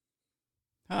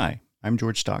Hi, I'm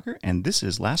George Stocker, and this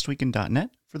is Last Week in .NET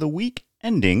for the week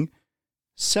ending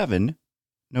 7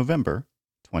 November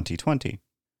 2020.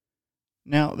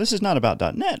 Now, this is not about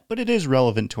 .NET, but it is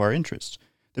relevant to our interests.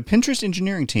 The Pinterest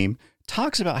engineering team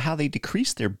talks about how they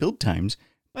decreased their build times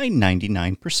by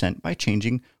 99% by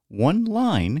changing one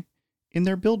line in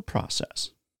their build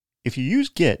process. If you use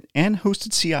Git and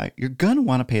hosted CI, you're going to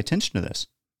want to pay attention to this.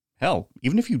 Hell,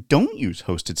 even if you don't use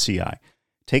hosted CI,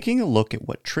 taking a look at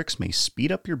what tricks may speed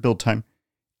up your build time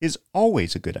is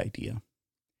always a good idea.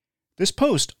 This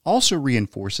post also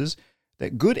reinforces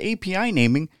that good API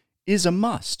naming is a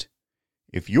must.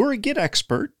 If you're a Git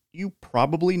expert, you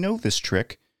probably know this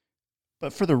trick,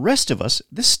 but for the rest of us,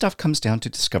 this stuff comes down to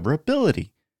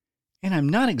discoverability. And I'm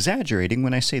not exaggerating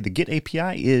when I say the Git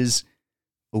API is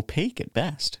opaque at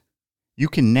best. You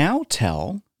can now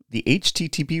tell the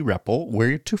HTTP REPL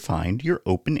where to find your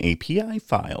OpenAPI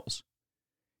files.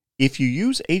 If you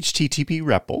use HTTP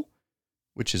REPL,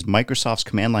 which is Microsoft's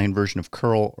command line version of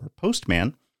curl or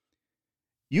Postman,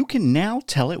 you can now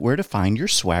tell it where to find your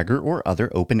Swagger or other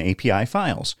OpenAPI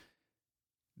files.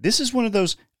 This is one of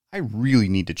those I really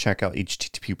need to check out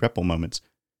HTTP REPL moments.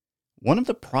 One of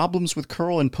the problems with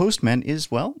curl and Postman is,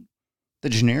 well, the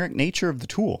generic nature of the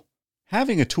tool.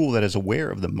 Having a tool that is aware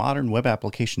of the modern web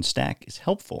application stack is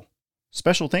helpful.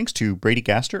 Special thanks to Brady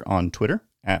Gaster on Twitter,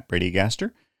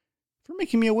 @BradyGaster, for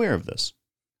making me aware of this.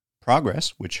 Progress,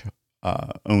 which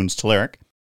owns Telerik,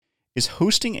 is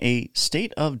hosting a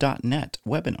State of .NET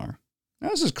webinar. Now,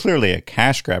 this is clearly a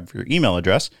cash grab for your email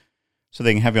address, so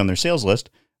they can have you on their sales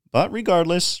list, but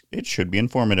regardless, it should be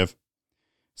informative.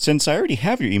 Since I already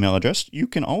have your email address, you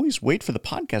can always wait for the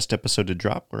podcast episode to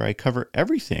drop where I cover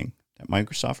everything that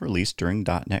Microsoft released during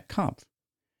 .NET Conf.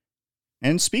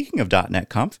 And speaking of .NET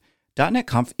Conf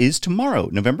is tomorrow,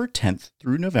 November 10th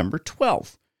through November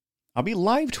 12th. I'll be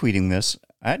live tweeting this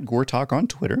at Gortalk on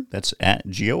Twitter, that's at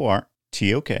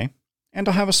GORTOK, and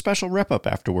I'll have a special wrap-up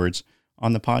afterwards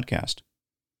on the podcast.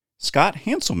 Scott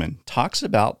Hanselman talks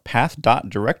about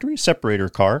path.directory separator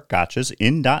car gotchas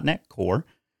in .NET Core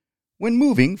when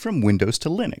moving from Windows to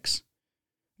Linux.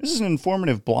 This is an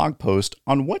informative blog post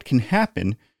on what can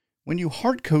happen when you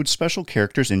hard-code special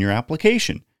characters in your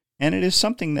application, and it is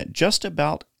something that just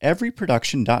about every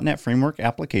production .NET Framework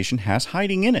application has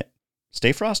hiding in it.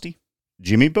 Stay frosty.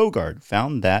 Jimmy Bogard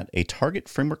found that a target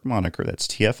framework moniker, that's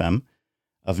TFM,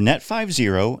 of Net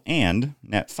 5.0 and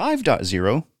Net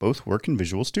 5.0 both work in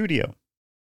Visual Studio.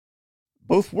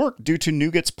 Both work due to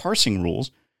NuGet's parsing rules,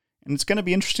 and it's going to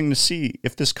be interesting to see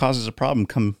if this causes a problem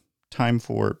come time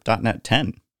for .NET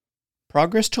 10.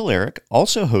 Progress Telerik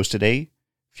also hosted a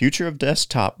Future of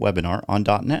Desktop webinar on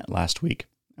 .NET last week,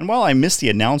 and while I missed the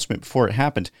announcement before it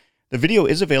happened, the video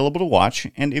is available to watch,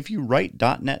 and if you write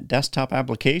 .NET desktop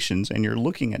applications and you're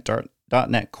looking at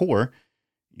 .NET Core,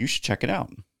 you should check it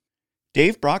out.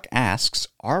 Dave Brock asks,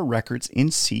 are records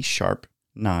in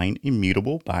C#9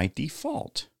 immutable by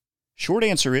default? Short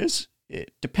answer is,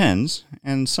 it depends,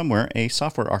 and somewhere a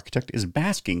software architect is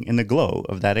basking in the glow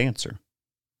of that answer.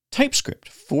 TypeScript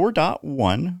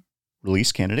 4.1,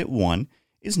 release candidate 1,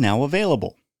 is now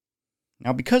available.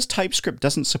 Now, because TypeScript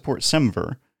doesn't support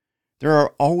Semver, there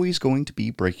are always going to be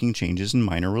breaking changes in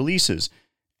minor releases,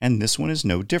 and this one is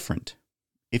no different.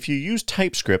 If you use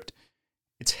TypeScript,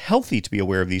 it's healthy to be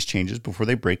aware of these changes before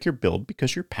they break your build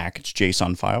because your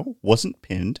package.json file wasn't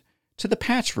pinned to the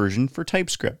patch version for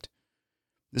TypeScript.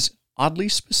 This oddly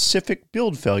specific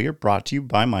build failure brought to you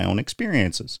by my own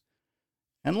experiences.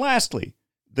 And lastly,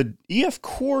 the EF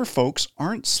Core folks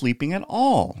aren't sleeping at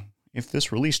all, if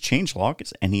this release changelog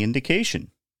is any indication.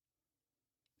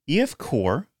 EF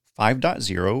Core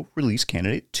 5.0 release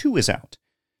candidate 2 is out,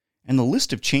 and the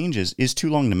list of changes is too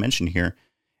long to mention here,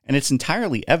 and it's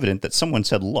entirely evident that someone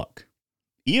said, look,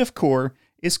 EF Core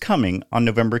is coming on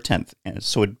November 10th,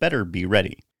 so it better be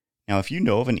ready. Now, if you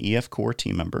know of an EF Core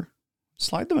team member,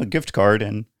 slide them a gift card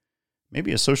and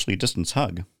maybe a socially distanced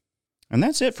hug. And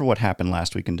that's it for what happened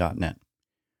last week in .NET.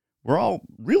 We're all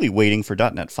really waiting for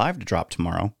 .NET 5 to drop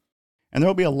tomorrow, and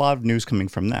there'll be a lot of news coming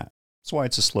from that. That's why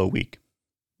it's a slow week.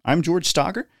 I'm George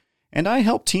Stocker, and I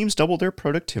help teams double their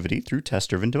productivity through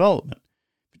test-driven development.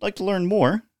 If you'd like to learn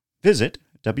more, visit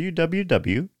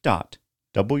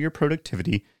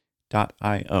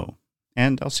www.doubleyourproductivity.io.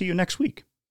 And I'll see you next week.